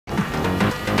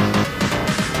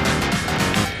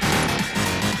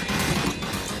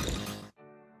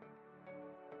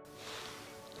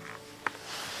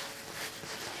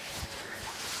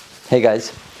Hey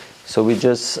guys, so we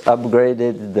just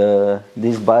upgraded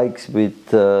these bikes with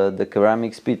the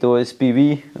CeramicSpeed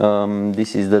OSPV.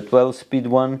 This is the 12-speed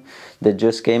one that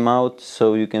just came out,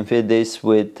 so you can fit this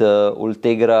with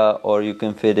Ultegra or you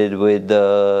can fit it with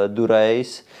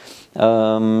Dura-Ace.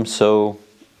 So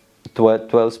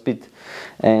 12-speed,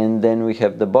 and then we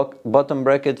have the bottom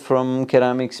bracket from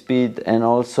CeramicSpeed, and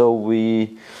also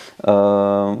we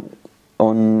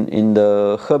in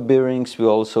the hub bearings we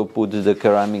also put the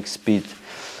CeramicSpeed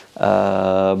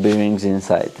bearings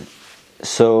inside.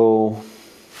 So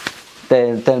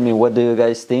tell me, what do you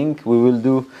guys think? We will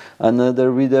do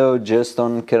another video just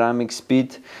on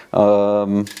CeramicSpeed.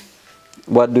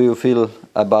 What do you feel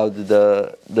about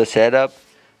the setup?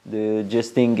 Do you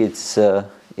just think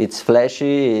it's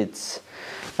flashy,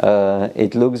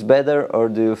 it looks better, or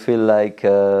do you feel like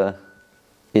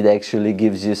it actually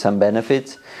gives you some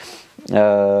benefits?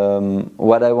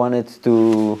 What I wanted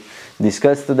to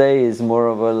discuss today is more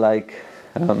of a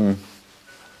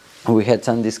we had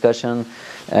some discussion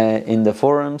in the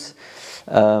forums.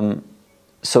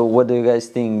 So what do you guys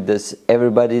think? Does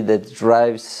everybody that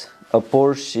drives a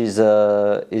Porsche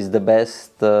is the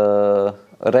best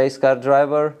race car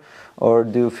driver, or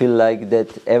do you feel like that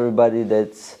everybody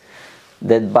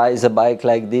that buys a bike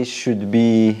like this should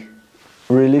be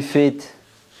really fit,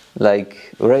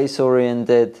 like race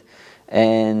oriented,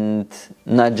 and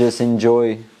not just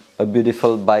enjoy a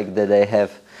beautiful bike that I have?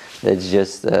 That's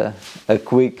just a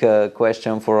quick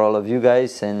question for all of you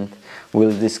guys, and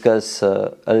we'll discuss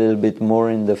a little bit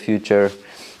more in the future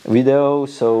video.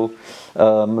 So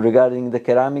regarding the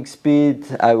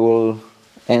CeramicSpeed, I will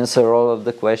answer all of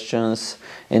the questions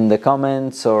in the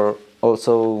comments, or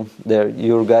also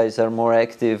you guys are more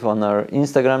active on our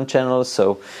Instagram channel,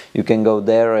 so you can go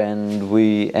there and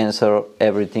we answer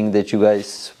everything that you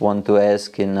guys want to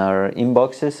ask in our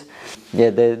inboxes. Yeah,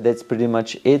 that's pretty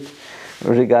much it.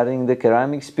 Regarding the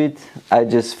CeramicSpeed, I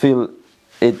just feel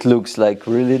it looks like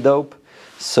really dope.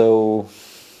 So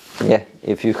yeah,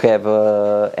 if you have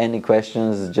any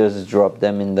questions, just drop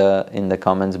them in the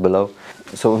comments below.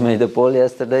 So we made a poll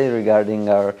yesterday regarding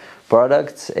our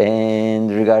products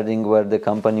and regarding where the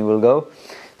company will go.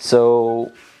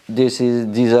 So these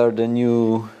are the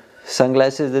new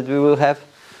sunglasses that we will have.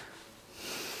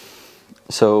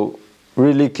 So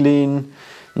really clean,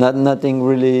 nothing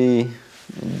really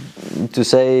to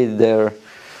say. They're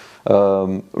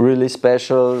really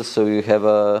special. So you have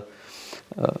a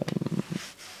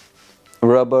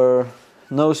rubber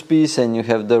nose piece and you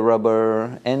have the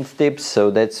rubber end tips, so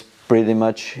that's pretty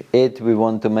much it. We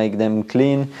want to make them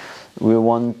clean. We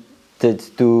wanted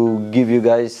to give you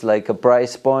guys like a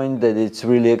price point that it's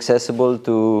really accessible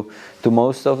to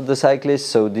most of the cyclists.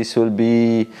 So this will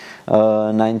be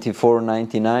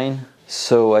 $94.99.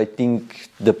 So I think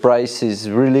the price is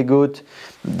really good.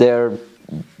 They're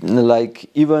like,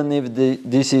 even if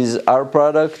this is our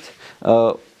product,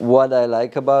 what I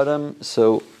like about them,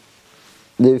 so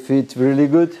they fit really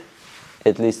good,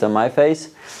 at least on my face.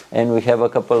 And we have a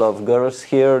couple of girls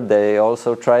here, they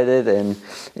also tried it, and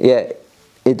yeah,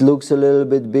 it looks a little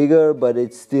bit bigger, but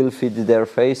it still fits their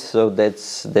face, so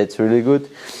that's really good.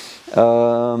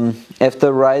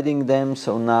 After riding them,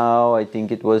 so now I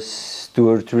think it was 2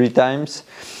 or 3 times,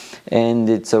 and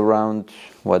it's around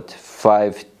what,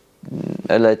 5,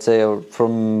 let's say,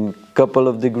 from a couple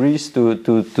of degrees to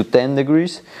 10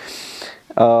 degrees.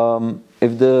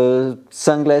 If the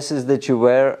sunglasses that you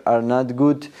wear are not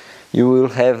good, you will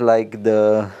have like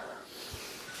those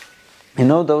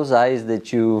eyes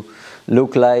that you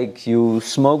look like you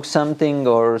smoke something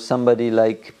or somebody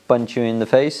like punch you in the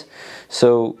face.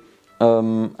 So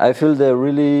I feel they're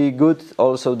really good.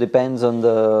 Also depends on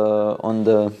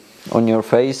your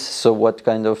face, so what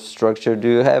kind of structure do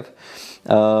you have.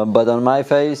 But on my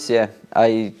face, yeah,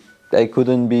 I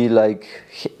couldn't be like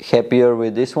happier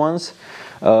with these ones.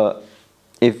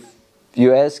 If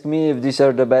you ask me if these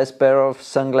are the best pair of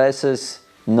sunglasses,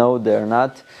 no, they're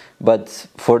not. But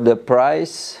for the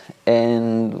price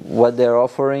and what they're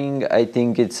offering, I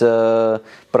think it's a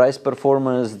price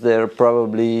performance. They're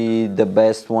probably the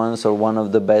best ones, or one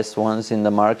of the best ones in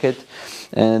the market.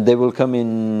 And they will come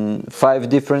in 5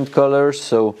 different colors.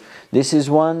 So this is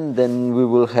one. Then we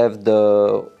will have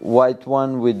the white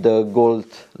one with the gold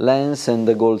lens and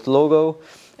the gold logo,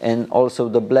 and also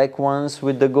the black ones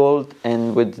with the gold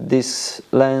and with this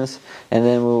lens, and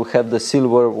then we will have the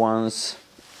silver ones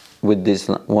with this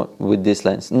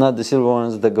lens. Not the silver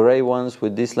ones, the gray ones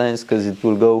with this lens, because it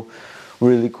will go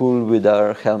really cool with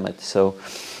our helmet. So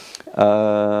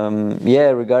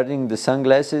yeah, regarding the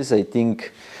sunglasses, I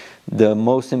think the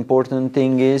most important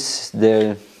thing is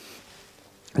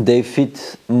they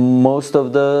fit most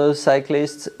of the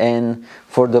cyclists, and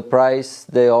for the price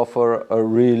they offer a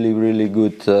really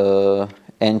good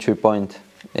entry point,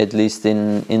 at least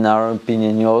in our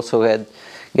opinion. You also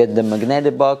get the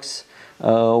magnetic box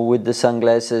with the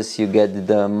sunglasses. You get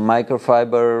the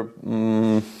microfiber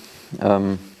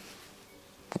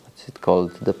what's it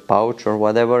called, the pouch or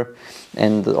whatever,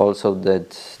 and also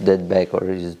that bag, or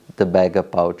is the bag a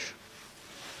pouch.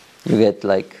 You get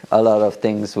like a lot of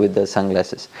things with the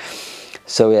sunglasses.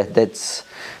 So yeah, that's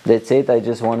it. I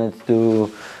just wanted to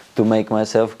make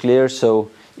myself clear. So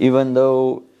even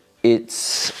though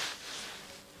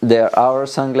they're our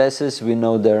sunglasses, we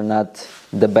know they're not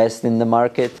the best in the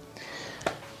market.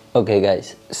 Okay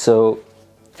guys, so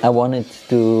I wanted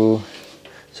to,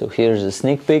 so here's a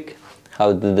sneak peek.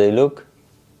 How do they look?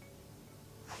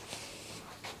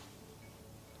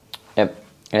 Yep.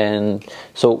 And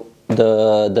so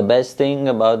the best thing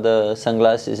about the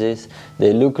sunglasses is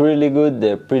they look really good,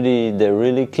 they're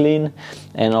really clean,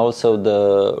 and also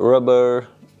the rubber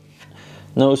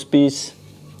nose piece,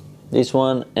 this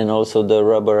one, and also the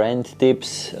rubber end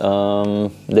tips,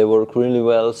 they work really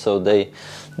well. So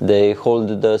they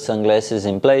hold the sunglasses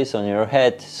in place on your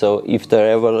head, so if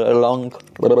they're ever a long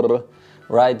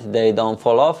ride, they don't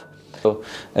fall off. So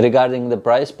regarding the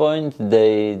price point,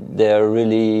 they are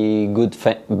really good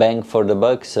bang for the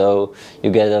buck, so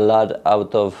you get a lot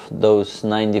out of those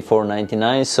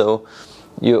 $94.99. So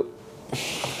you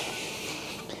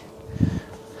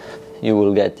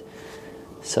will get,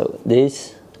 so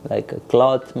this, like a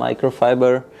cloth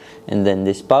microfiber, and then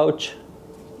this pouch,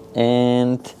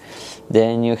 and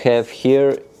then you have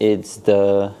here, it's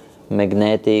the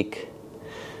magnetic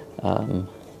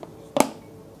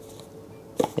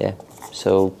yeah,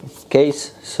 so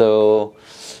case. So,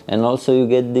 and also you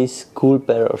get this cool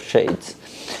pair of shades.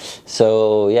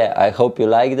 So yeah, I hope you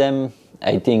like them.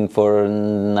 I think for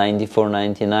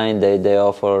 $94.99 they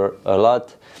offer a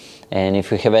lot. And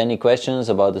if you have any questions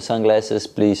about the sunglasses,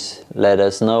 please let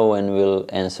us know and we'll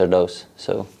answer those.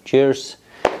 So cheers,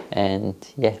 and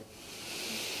yeah.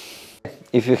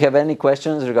 If you have any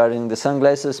questions regarding the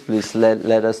sunglasses, please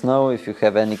let us know. If you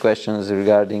have any questions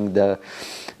regarding the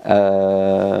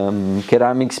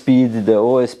CeramicSpeed, the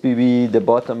OSPB, the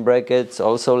bottom brackets,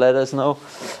 also let us know.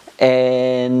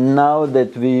 And now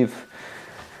that we've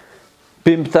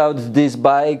pimped out this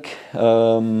bike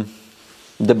the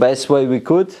best way we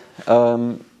could,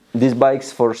 this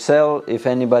bike's for sale. If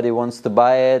anybody wants to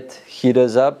buy it, hit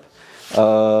us up.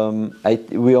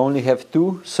 We only have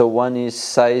two, so one is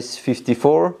size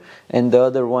 54 and the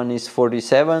other one is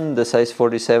 47. The size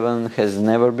 47 has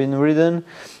never been ridden,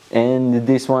 and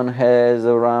this one has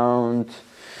around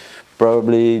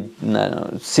probably, I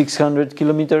don't know, 600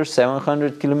 kilometers,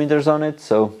 700 kilometers on it,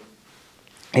 so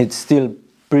it's still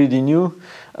pretty new.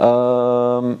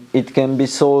 It can be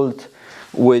sold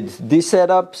with this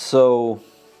setup, so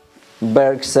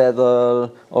Berg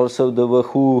saddle, also the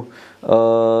Wahoo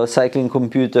cycling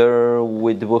computer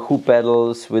with Wahoo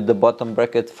pedals, with the bottom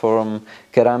bracket from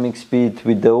CeramicSpeed,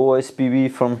 with the OSPB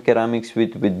from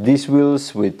CeramicSpeed, with these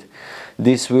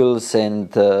wheels and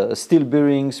steel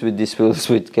bearings, with these wheels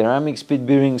with CeramicSpeed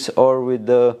bearings, or with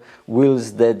the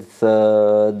wheels that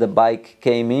the bike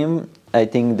came in. I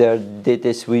think they're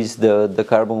DT Swiss, the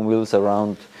carbon wheels,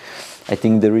 around, I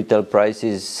think the retail price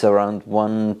is around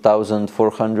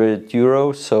 1,400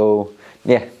 euros. So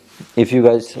yeah, if you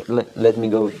guys let me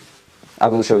go, I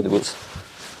will show you the wheels.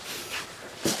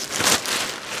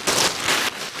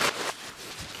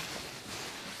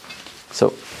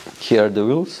 So here are the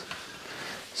wheels.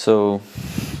 So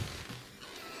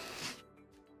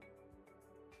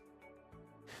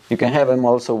you can have them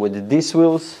also with these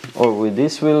wheels, or with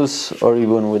these wheels, or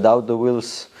even without the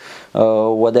wheels.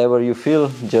 Whatever you feel,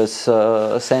 just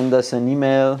send us an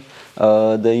email.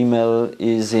 The email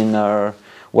is in our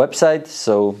website,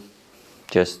 so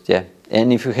just, yeah.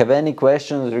 And if you have any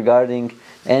questions regarding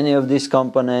any of these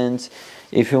components,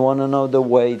 if you want to know the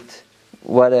weight,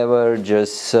 whatever,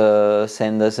 just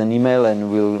send us an email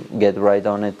and we'll get right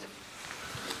on it.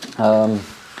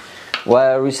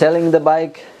 Why are we selling the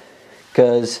bike?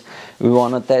 Because we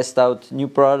want to test out new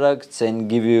products and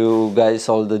give you guys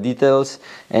all the details,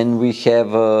 and we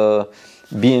have a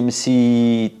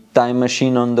BMC time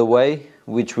machine on the way,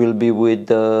 which will be with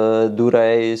the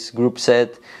Dura-Ace group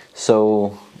set.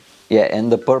 So yeah,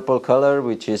 and the purple color,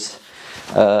 which is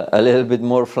a little bit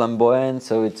more flamboyant,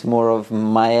 so it's more of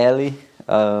my alley.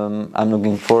 I'm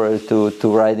looking forward to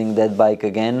riding that bike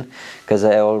again, because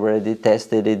I already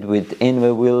tested it with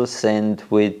Enve wheels and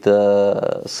with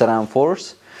SRAM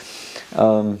 4s.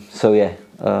 So yeah,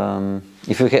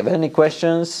 if you have any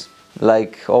questions,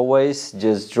 like always,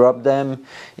 just drop them.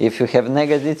 If you have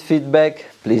negative feedback,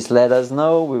 please let us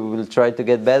know, we will try to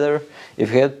get better.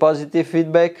 If you have positive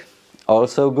feedback,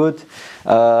 also good.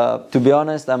 To be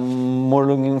honest, I'm more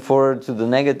looking forward to the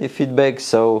negative feedback.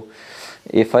 So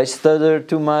if I stutter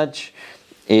too much,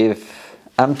 if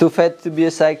I'm too fat to be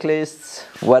a cyclist,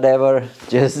 whatever,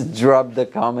 just drop the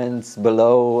comments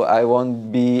below. I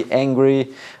won't be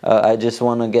angry. I just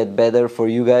want to get better for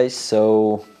you guys.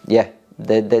 So yeah,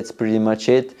 that's pretty much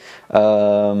it.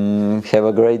 Have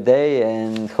a great day,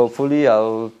 and hopefully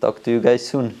I'll talk to you guys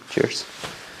soon. Cheers.